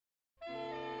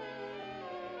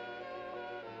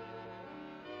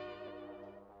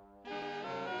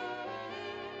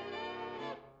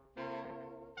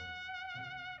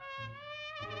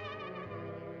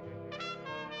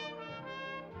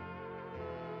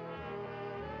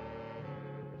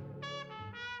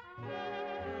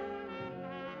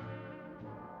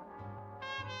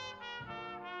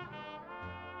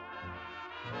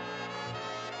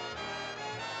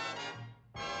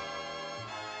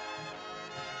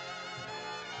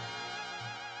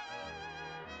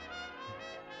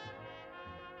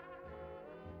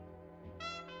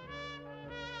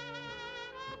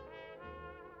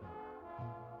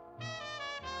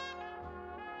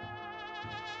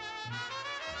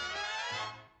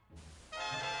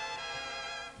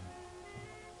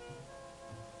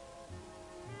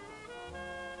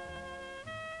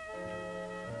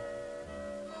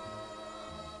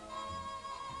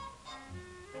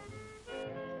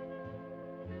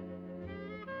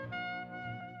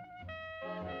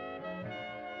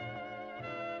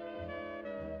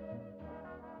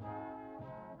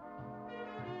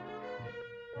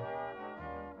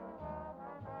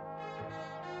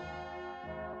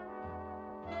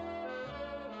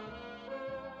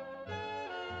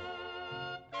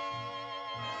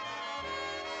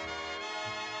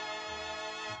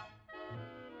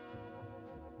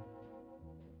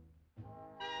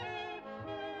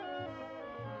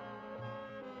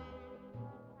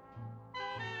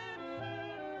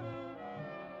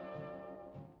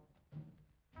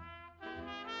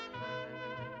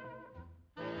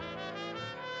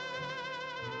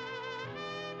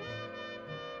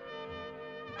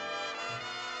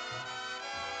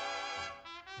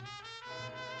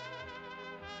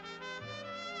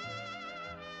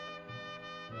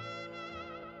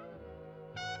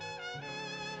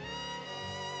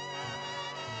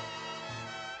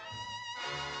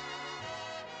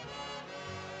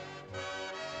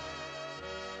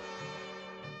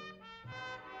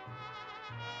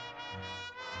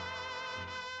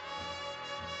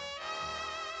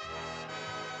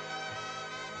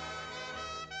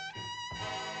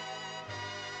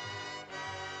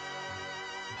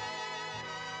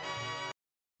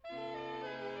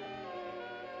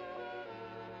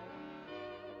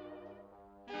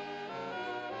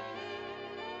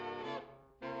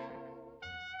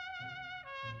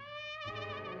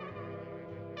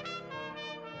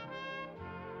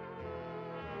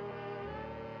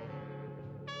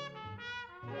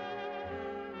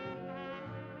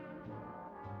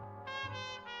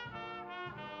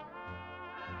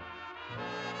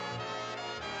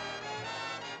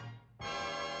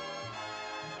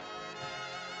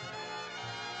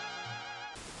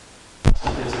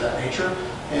nature.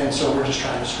 And so we're just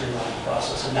trying to streamline the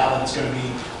process. And now that it's going to be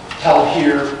held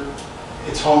here,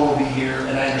 its home will be here,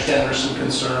 and I understand there's some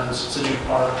concerns. It's a new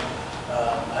park.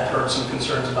 I've heard some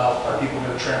concerns about, are people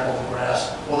going to trample the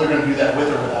grass? Well, they're going to do that with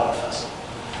or without a festival.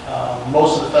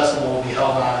 Most of the festival will be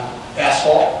held on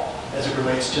asphalt as it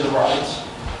relates to the rides.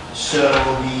 So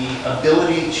the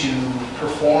ability to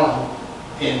perform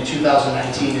in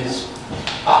 2019 is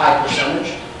a high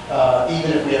percentage.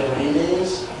 Even if we have rain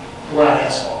days, we're on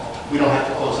asphalt. We don't have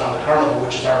to close down the carnival,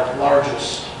 which is our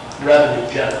largest revenue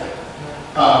generator.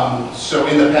 So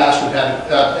in the past, we've had,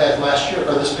 last year,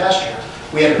 or this past year,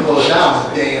 we had to close down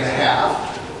a day and a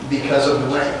half because of the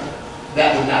rain.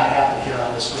 That would not happen here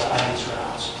on these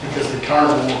grounds, because the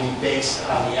carnival will be based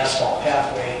on the asphalt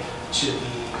pathway to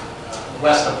the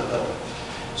west of the building.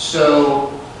 So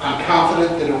I'm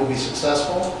confident that it will be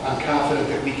successful. I'm confident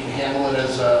that we can handle it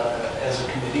as a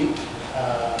committee.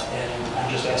 And I'm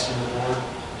just asking the board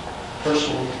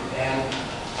personally and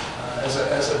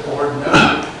as a board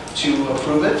member to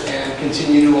approve it and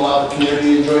continue to allow the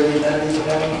community to enjoy the amenities of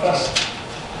having a fest.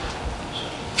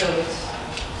 So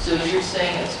you're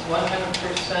saying it's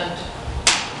 100%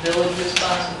 village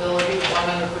responsibility,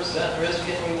 100% risk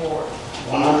and reward?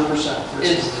 100%.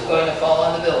 It's going to fall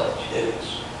on the village? It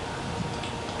is.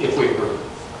 If we approve.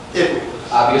 If we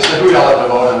approve. Obviously, we all have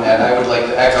to vote on that. I would like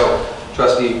to echo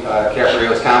Trustee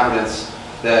Caprio's confidence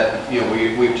that, you know,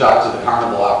 we've talked to the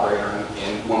carnival operator,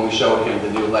 and when we showed him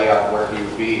the new layout where he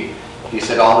would be, he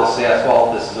said, all this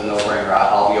asphalt, this is a no-brainer,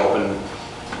 I'll be open,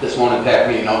 this won't impact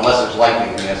me, you know, unless there's lightning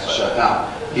and he has to shut down.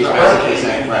 He's basically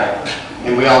saying, right.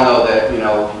 And we all know that, you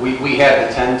know, we had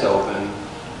the tent open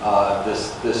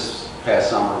this past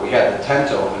summer. We had the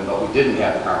tent open, but we didn't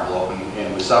have the carnival open,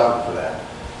 and we suffered for that.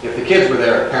 If the kids were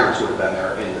there, the parents would have been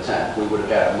there in the tent. We would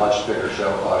have had a much bigger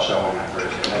showing on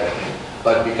Thursday night.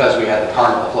 But because we had the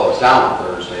carnival closed down on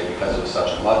Thursday because it was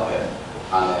such a mud pit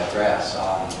on that grass,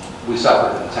 we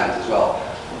suffered in the tent as well.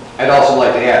 I'd also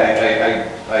like to add,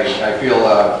 I feel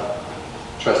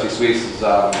Trustee Sweets is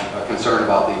concerned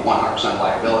about the 100%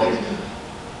 liability.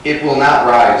 It will not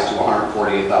rise to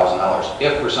 $148,000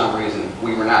 if for some reason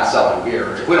we were not selling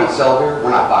beer. If we don't sell beer,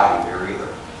 we're not buying beer either.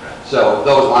 So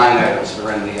those line items that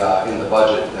are in the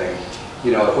budget thing,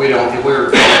 you know, if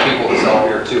we're people to sell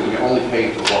beer too, we only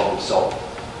pay for what we sold.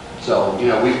 So, you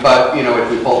know, if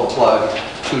we pulled the plug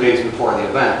 2 days before the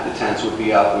event, the tents would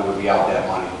be up, we would be out that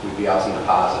money, we'd be out some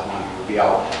deposit money, we'd be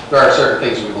out. There are certain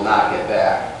things we will not get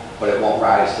back, but it won't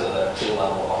rise to the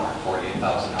level of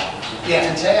 $148,000. Yeah,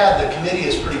 and to add, the committee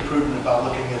is pretty prudent about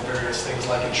looking at various things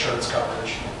like insurance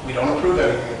coverage. We don't approve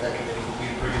anything at that committee, but we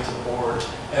bring it to the board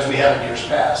as we have in years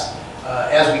past.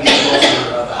 As we get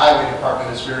closer, the highway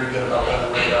department is very good about weather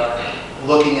radar,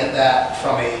 looking at that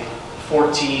from a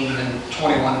 14, even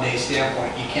 21-day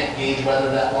standpoint. You can't gauge weather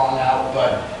that long out,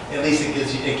 but at least it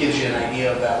gives you an idea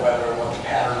of that weather and what the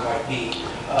pattern might be.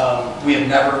 We have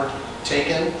never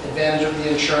taken advantage of the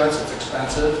insurance. It's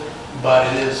expensive, but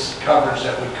it is coverage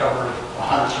that would cover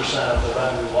 100% of the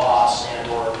revenue loss and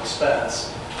or expense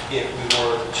if we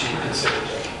were to consider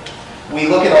taking. We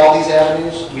look at all these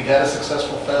avenues. We've had a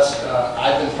successful fest.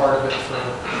 I've been part of it for,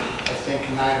 I think,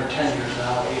 9 or 10 years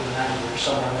now, 8 or 9 years,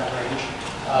 somewhere in that range.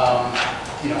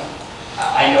 You know,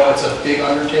 I know it's a big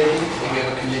undertaking, but we have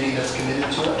a committee that's committed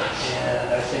to it,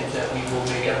 and I think that we will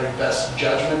make every best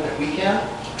judgment that we can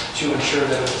to ensure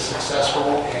that it's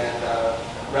successful and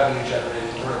revenue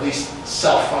generated, or at least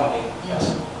self-funding.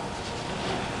 Yes.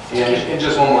 And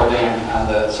just one more thing on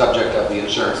the subject of the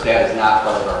insurance, that is not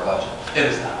part of our budget. It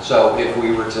is not. So if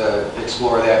we were to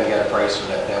explore that and get a price for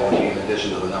that, that would be in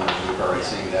addition to the numbers we've already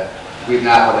seen. That we've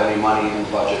not put any money in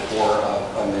the budget for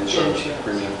an insurance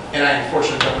premium. And I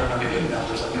unfortunately don't remember the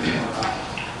numbers that we came around.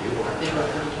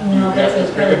 No, that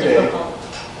was really difficult.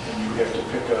 And you have to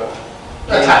pick a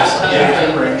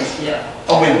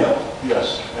a window.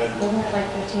 Yes. And Wasn't it like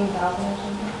 15,000 or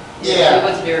something? Yeah. It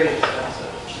was very expensive.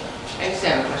 I just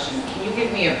have a question. Can you give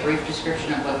me a brief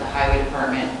description of what the highway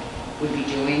department would be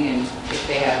doing and if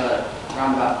they have a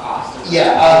roundabout cost?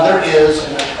 Yeah, there is,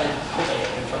 and I hope I have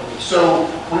it in front of me. So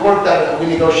we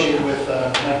negotiated with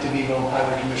Mike DeVivo,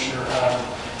 Highway Commissioner.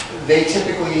 They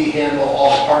typically handle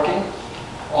all the parking,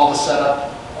 all the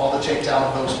setup, all the takedown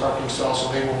of those parking stalls,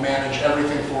 so they will manage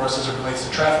everything for us as it relates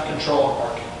to traffic control and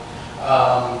parking.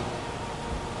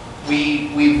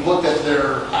 We've looked at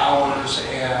their hours,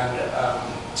 and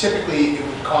typically it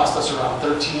would cost us around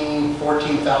 $13,000,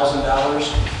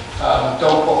 $14,000.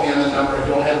 Don't quote me on the number, I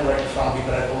don't have it right in front of me,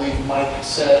 but I believe Mike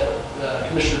said,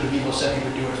 Commissioner DeVivo said he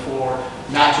would do it for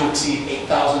not to exceed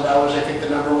 $8,000, I think the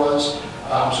number was.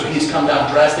 So he's come down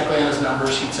drastically on his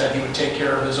numbers. He said he would take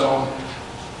care of his own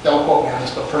don't quote me on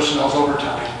this, but personnel's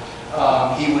overtime.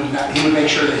 He would make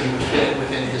sure that he would fit it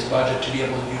within his budget to be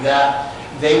able to do that.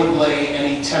 They would lay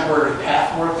any temporary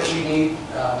path work that we need,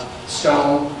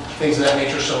 stone, things of that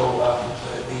nature, so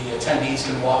the attendees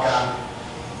can walk on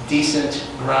decent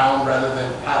ground rather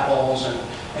than potholes and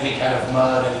any kind of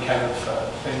mud, any kind of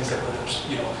things that would,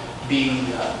 be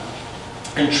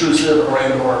intrusive or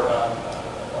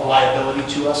a liability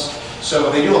to us.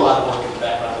 So they do a lot of work in the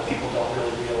background that people don't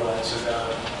really realize, and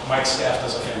Mike's staff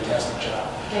does a fantastic job.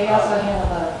 They also handle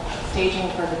the staging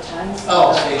for the tents.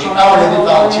 Oh, staging. Oh, they did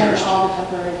volunteers. All the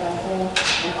temporary fencing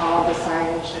and all the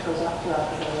signage that goes up throughout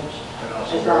the village, And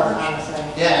also as well as garbage. on the site.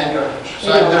 Yeah, and garbage.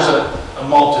 So there's a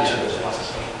multitude of things.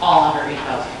 All under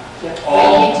 8,000. Yep.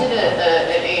 All- We did an A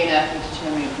and F and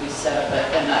determined if we set up a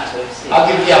not to exceed. I'll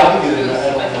give you the,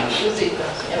 It was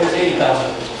 8,000. it was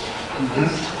 80,000.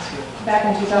 Back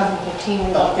in 2015,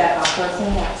 we looked at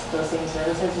outsourcing those same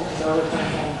services and so we're going to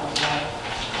help them.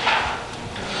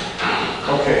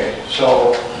 Okay,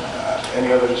 so,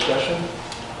 any other discussion?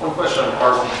 One question on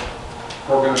parking.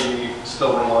 We're going to be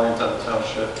still reliant on the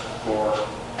township for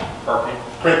parking?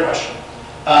 Great question.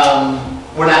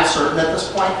 We're not certain at this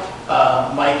point.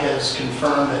 Mike has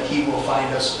confirmed that he will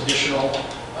find us additional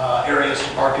areas to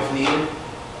park if needed.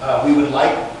 We would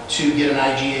like to get an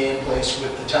IGA in place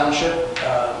with the township.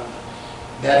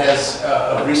 That has,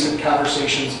 a recent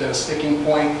conversation's been a sticking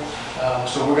point.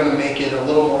 So we're going to make it a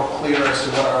little more clear as to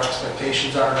what our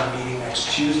expectations are in our meeting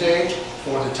next Tuesday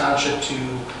for the township to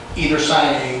either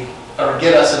sign or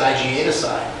get us an IGA to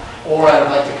sign, or I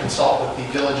would like to consult with the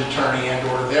village attorney and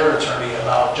or their attorney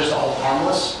about just all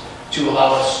harmless to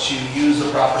allow us to use the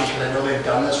property, because I know they've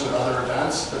done this with other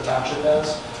events, the township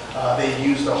has. They've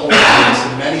used the whole place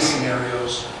in many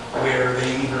scenarios where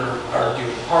they either are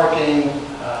doing parking,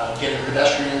 getting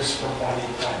pedestrians from point A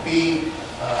to point B,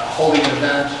 holding an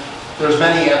event. There's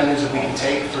many avenues that we can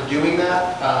take for doing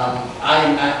that. I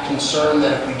am not concerned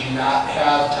that if we do not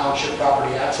have township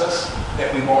property access,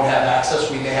 that we won't have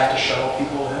access. We may have to shuttle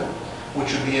people in,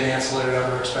 which would be an ancillary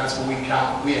other expense, but we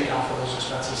account for those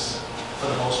expenses for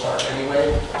the most part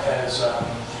anyway as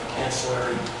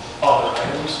ancillary other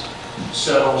items.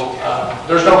 So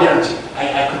there's no guarantee.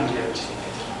 I couldn't guarantee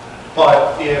anything.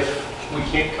 But if we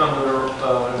can't come to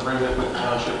an agreement with the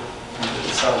township,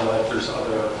 it sounds like there's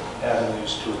other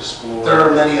avenues to explore. There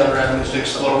are many other avenues to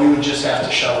explore. We would just have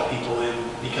to shuttle people in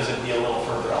because it'd be a little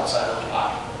further outside of the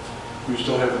block. We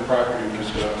still have the property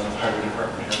because the highway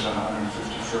department has on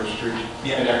 151st Street.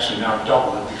 Yeah. And actually now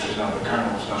double it because now the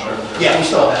carnival's not over there. Yeah, we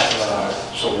still have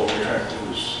access. So what we're trying to do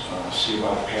is see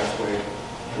about a pathway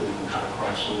that we can cut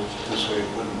across, so this way it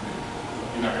wouldn't,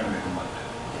 you're not gonna make them like that.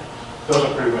 Those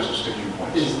are pretty much the sticking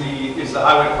points. Is the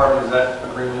highway department, is that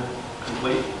agreement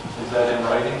complete? Is that in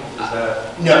writing? Is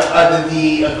that? No,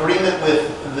 the agreement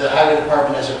with the highway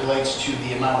department as it relates to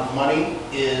the amount of money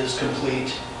is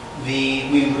complete.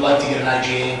 We would like to get an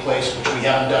IGA in place, which we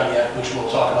haven't done yet, which we'll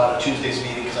talk about at Tuesday's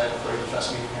meeting, because I have a Freight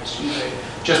Fest meeting next Tuesday,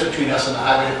 just between us and the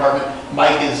highway department.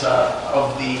 Mike is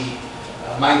of the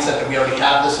mindset that we already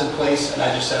have this in place, and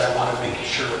I just said I want to make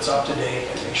sure it's up to date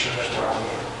and make sure that we're on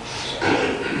board.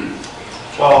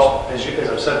 Well, as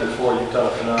I've said before, you've done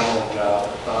a phenomenal job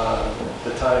on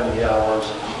the time and the hours,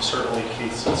 and certainly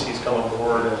Keith, since he's come on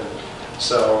board, and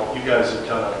so you guys have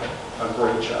done a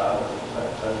great job,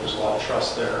 and there's a lot of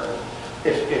trust there.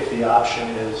 If the option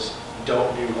is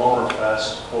don't do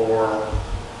Homerfest or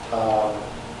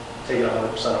take it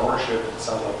 100% ownership, it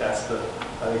sounds like I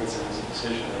think it's an easy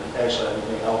decision, and actually I think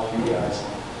it may help you guys in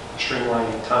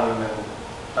streamlining time and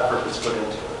effort that's put into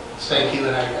it. Thank you,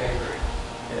 and I agree.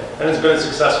 Yeah, and it's been a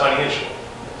success financially,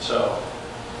 so.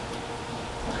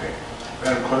 Okay.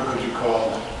 Madam Clerk, could you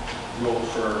call roll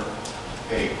for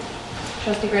A?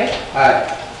 Trustee Gray? Aye.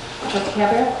 Trustee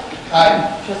Cabrio?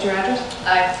 Aye. Trustee Rogers?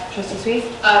 Aye. Trustee Sweet?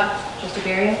 Aye. Trustee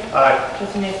Barry? Aye.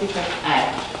 Trustee Nancy Tracy?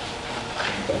 Aye.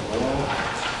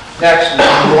 Next is a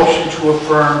motion to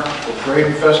affirm the Parade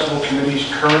and Festival Committee's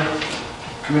current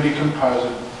committee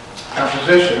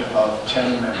composition of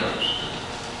 10 members.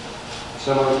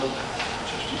 So moved.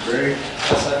 Trustee Gray,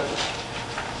 Trustee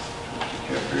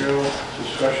Caprio,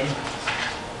 discussion?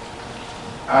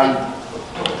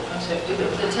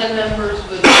 The 10 members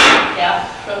would half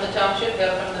from the township,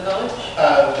 half from the village? Or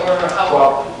how?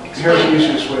 Well, here's the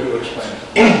easiest way to explain it,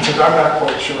 because I'm not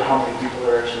quite sure how many people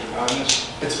are actually on this.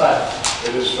 It's fine.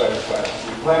 It is 5 to 5.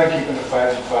 We plan on keeping it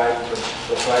 5 to 5, but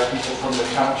the 5 people from the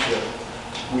township,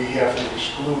 we have to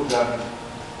exclude them.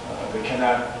 They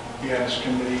cannot be on this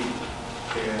committee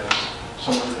as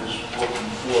someone who's working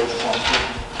for the township,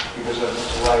 because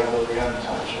that's a liability on the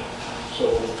township. So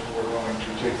we're going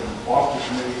to take them off the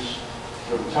committees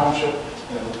for the township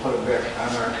and we'll put it back on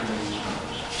our committee's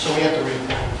members. So we have to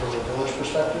reappoint from a village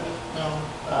perspective?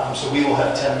 No. So we will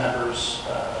have 10 members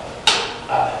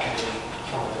on that committee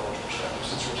from a village perspective,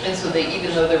 since we're And so they,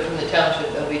 even though they're from the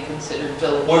township, they'll be considered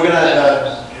village. We're gonna,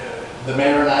 members. the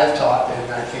mayor and I have talked,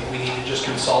 and I think we need to just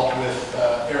consult with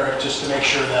Eric just to make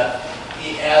sure that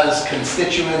as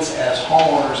constituents, as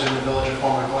homeowners in the village of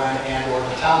Homer Glen and or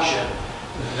the township,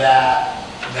 that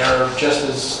they're just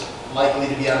as likely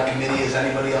to be on a committee as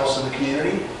anybody else in the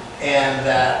community, and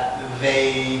that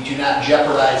they do not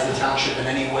jeopardize the township in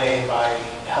any way by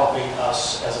helping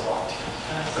us as a volunteer.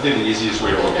 I think the easiest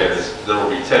way to look at it is there will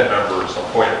be 10 members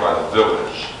appointed by the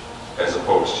village as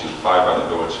opposed to 5 by the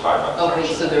village, 5 by the Okay,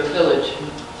 township. so they're village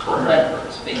Correct.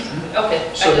 members, basically. Okay,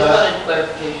 I So just that- wanted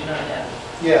clarification on that.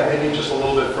 Yeah, maybe just a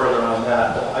little bit further on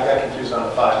that. I got confused on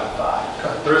the 5 and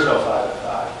 5. There is no 5 and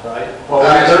 5, right? Well,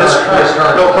 There is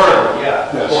current. No, currently, yeah,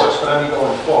 of Yes. course, but I mean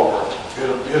going forward.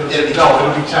 It'll It'll be be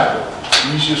 10.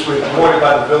 The easiest way to put Appointed it.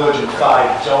 by the village and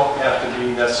 5 don't have to be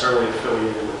necessarily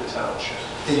affiliated with the township.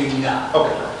 They do not.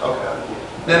 Okay, okay.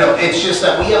 No, it's just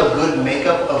that we have a good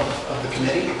makeup of the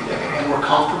committee, and we're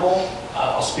comfortable,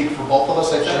 I'll speak for both of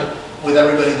us, I think, with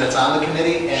everybody that's on the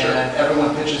committee, and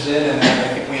everyone pitches in, and I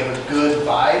think we have a good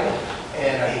vibe,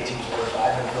 and I hate to use the word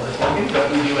vibe in a village meeting,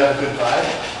 but we do have a good vibe.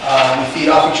 We feed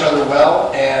off each other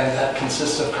well, and that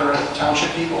consists of current township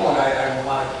people, and I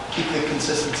want to keep the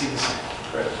consistency the same.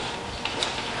 Great.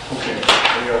 Okay,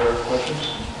 any other questions?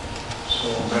 So,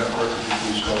 Madam Clerk, could you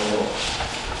please call the roll?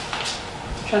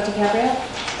 Trustee Cabrio?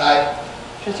 Aye.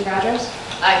 Trustee Rogers?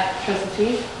 Aye. Trustee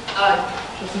Tweed? Aye.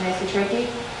 Trustee Nancy Tracy?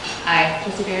 Aye.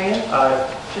 Trustee Varian? Aye.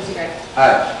 Trustee Gray?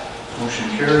 Aye. Motion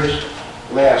carries.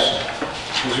 Last,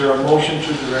 is there a motion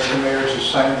to direct the mayor to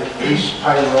sign the Ace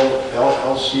Pyro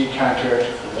LLC contract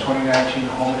for the 2019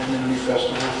 Home Community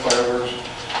Festival fireworks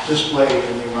display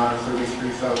in the amount of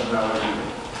 $33,000 even?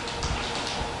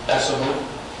 That's a move.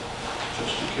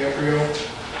 Trustee Caprio,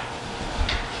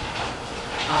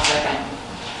 I'll second.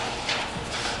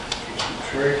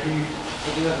 trustee Cherokee, I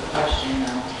do have a question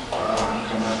now.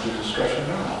 come on to discussion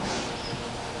now.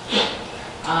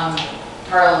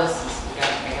 Carl, this is, I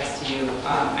guess to you.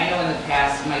 I know in the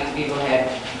past, Mike DeVivo had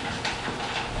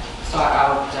sought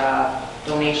out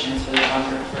donations for the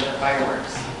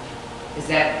fireworks. Is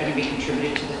that going to be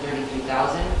contributed to the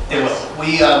 33,000? It will.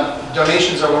 We,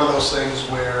 donations are one of those things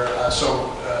where,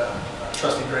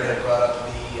 Trustee Gray had brought up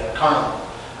the carnival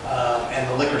and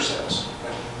the liquor sales,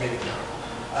 maybe the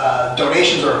carnival.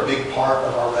 Donations are a big part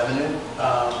of our revenue.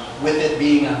 With it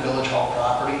being on Village Hall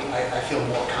property, I feel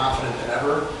more confident than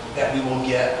ever that we will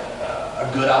get a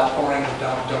good outpouring of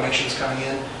donations coming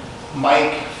in.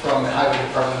 Mike from the Highway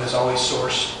Department has always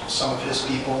sourced some of his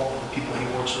people, the people he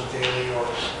works with daily or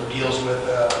deals with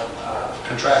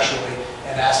contractually,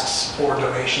 and asks for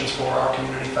donations for our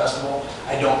community festival.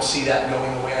 I don't see that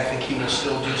going away. I think he will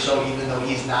still do so, even though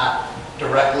he's not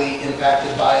directly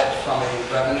impacted by it from a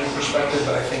revenue perspective,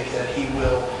 but I think that he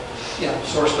will,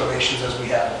 source donations as we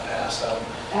have in the past.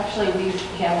 Actually, we've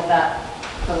handled that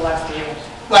for the last 3 years.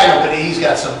 Well, I know, but he's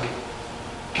got some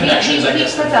connections, I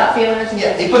guess. He puts out feelers.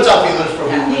 Yeah, he puts out feelers for who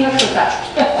Yeah, would he be knows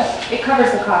that. interested. It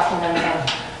covers the cost and then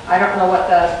some. I don't know what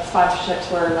the sponsorships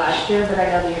were last year, but I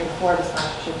know the year before the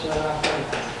sponsorships were around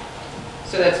 40,000.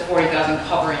 So that's 40,000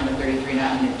 covering the 33,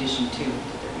 not in addition to the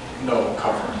 33? No,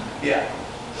 covering. Yeah.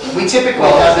 We typically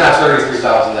Well, have it's not that.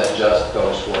 33,000 that just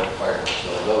goes toward fireworks. So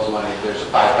those money, there's a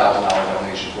 $5,000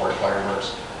 donation toward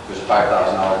fireworks. There's a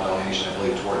 $5,000 donation, I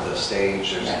believe, toward the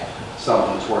stage. There's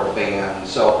something toward the band.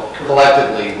 So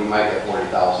collectively, we might get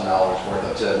 $40,000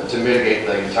 worth of, to mitigate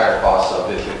the entire cost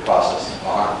of it. It costs us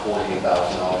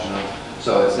 $148,000,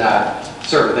 So it's not,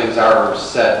 certain things are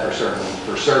set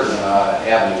for certain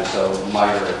avenues. So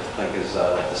Meyer, I think, is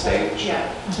the stage. Yeah.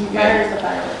 Fire is the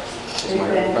fireworks. It's They've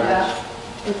Meyer been, Fireworks.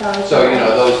 it's always.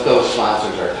 So, those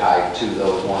sponsors are tied to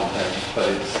those one things,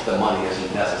 but the money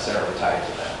isn't necessarily tied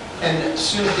to that. And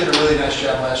Sue did a really nice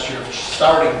job last year of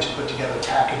starting to put together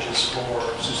packages for,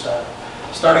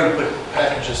 starting to put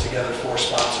packages together for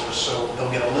sponsors. So they'll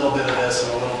get a little bit of this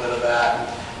and a little bit of that,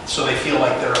 and so they feel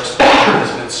like their exposure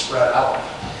has been spread out.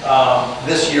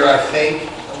 This year, I think,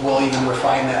 we'll even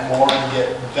refine that more and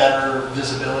get better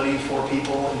visibility for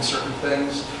people in certain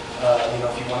things.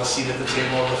 If you want a seat at the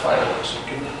table of the fireworks, you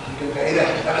can pay that.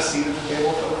 You have a seat at the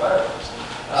table for the fireworks.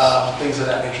 Things of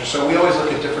that nature. So we always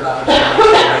look at different opportunities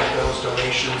to make those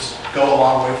donations go a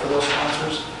long way for those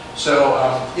sponsors. So,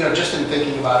 just in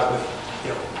thinking about it with,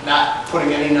 not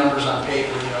putting any numbers on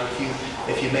paper,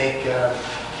 if you make,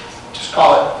 just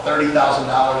call it $30,000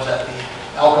 at the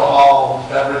alcohol,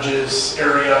 beverages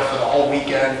area for the whole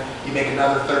weekend. You make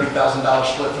another $30,000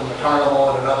 split from the carnival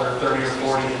and another 30 or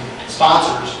 40 in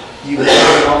sponsors. You've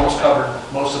almost covered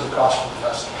most of the cost for the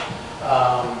festival.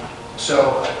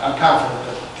 So I'm confident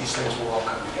that these things will all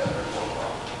come together and work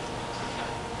well.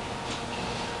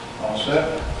 All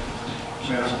set?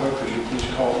 Madam Clerk, could you please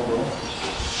call the roll?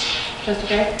 Trustee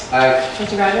Gray? Aye.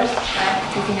 Trustee Rogers? Aye.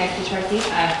 Trustee Maxey-Charthy?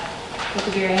 Aye.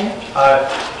 Trustee Burien? Aye.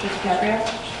 Trustee Caprio?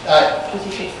 Aye.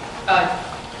 Trustee Chase? Aye.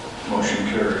 Motion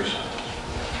carries.